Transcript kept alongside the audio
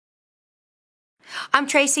I'm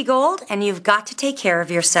Tracey Gold, and you've got to take care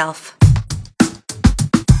of yourself.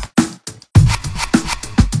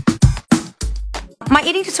 My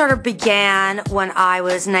eating disorder began when I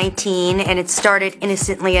was 19, and it started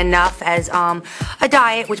innocently enough as a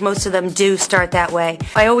diet, which most of them do start that way.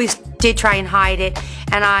 I always did try and hide it,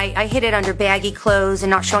 and I hid it under baggy clothes and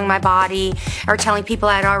not showing my body, or telling people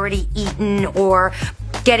I'd already eaten, or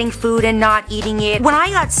getting food and not eating it. When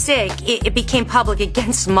I got sick, it became public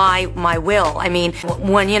against my will. I mean,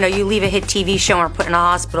 when, you leave a hit TV show or put in a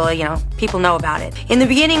hospital, people know about it. In the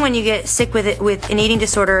beginning, when you get sick with an eating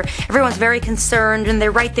disorder, everyone's very concerned and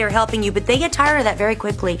they're right there helping you, but they get tired of that very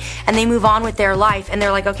quickly and they move on with their life and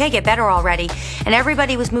they're like, okay, get better already. And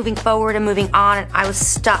everybody was moving forward and moving on, and I was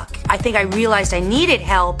stuck. I think I realized I needed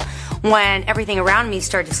help when everything around me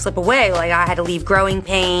started to slip away. Like, I had to leave growing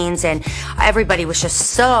pains, and everybody was just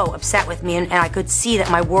so upset with me, and I could see that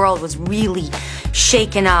my world was really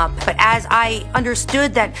shaken up. But as I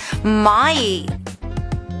understood that my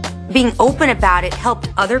being open about it helped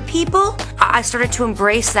other people, I started to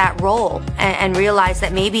embrace that role and realize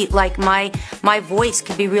that maybe like my voice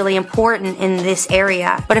could be really important in this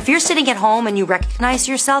area. But if you're sitting at home and you recognize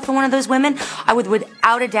yourself in one of those women, I would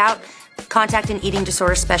without a doubt contact an eating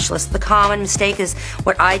disorder specialist. The common mistake is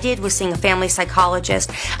what I did was seeing a family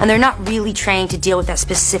psychologist, and they're not really trained to deal with that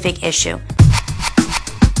specific issue.